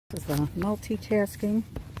This is the multitasking,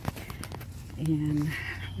 and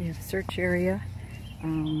we have a search area.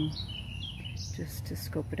 Just to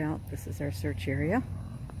scope it out, this is our search area.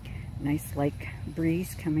 Nice like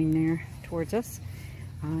breeze coming there towards us.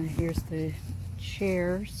 Here's the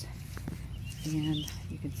chairs, and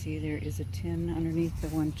you can see there is a tin underneath the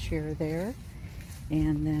one chair there.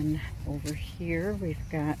 And then over here we've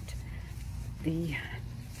got the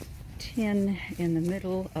tin in the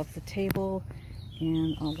middle of the table,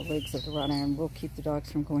 and all the legs of the wrought iron will keep the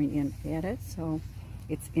dogs from going in at it, so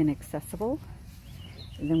it's inaccessible.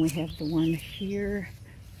 And then we have the one here,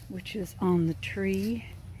 which is on the tree,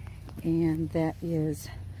 and that is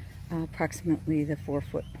approximately the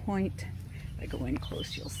 4-foot point. If I go in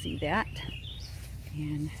close, you'll see that.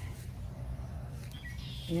 And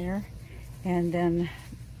there. And then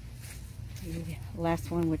the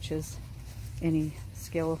last one, which is any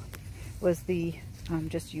skill, was the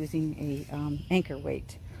just using a anchor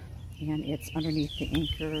weight, and it's underneath the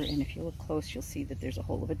anchor, and if you look close you'll see that there's a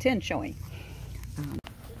hole of a tin showing.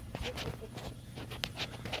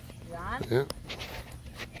 Yeah.